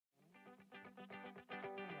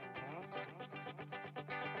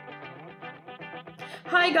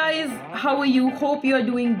Hi guys, how are you? Hope you are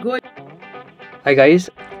doing good. Hi guys.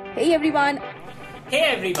 Hey everyone. Hey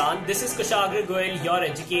everyone, this is Kushagra Goel, your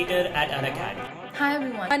educator at Unacademy. Hi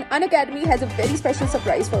everyone. And Unacademy has a very special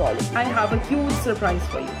surprise for all of you. I have a huge surprise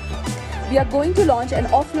for you. We are going to launch an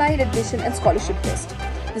offline admission and scholarship test.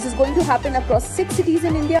 This is going to happen across 6 cities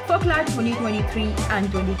in India For CLAT 2023 and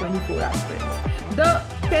 2024 aspirants. The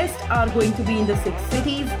tests are going to be in the 6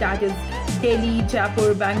 cities, that is Delhi,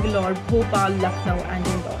 Jaipur, Bangalore, Bhopal, Lucknow and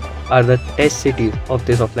Indore. Are the test cities of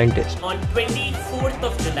this offline test. On 24th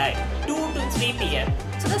of July, 2 to 3 p.m.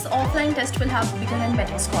 So this offline test will have bigger and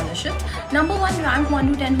better scholarship. Number 1 rank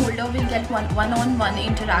 1 to 10 holder will get one-on-one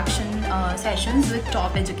interaction sessions with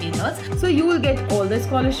top educators. So you will get all the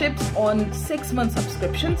scholarships on 6-month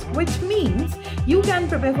subscriptions, which means you can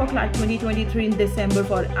prepare for CLAT 2023 in December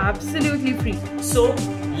for absolutely free. So,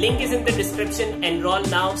 link is in the description. Enroll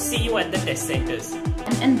now. See you at the test centers.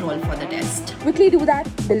 And enroll for the test. Quickly do that.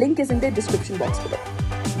 The link is in the description box below.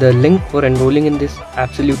 The link for enrolling in this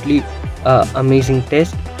absolutely amazing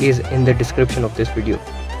test is in the description of this video.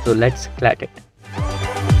 So let's CLAT it.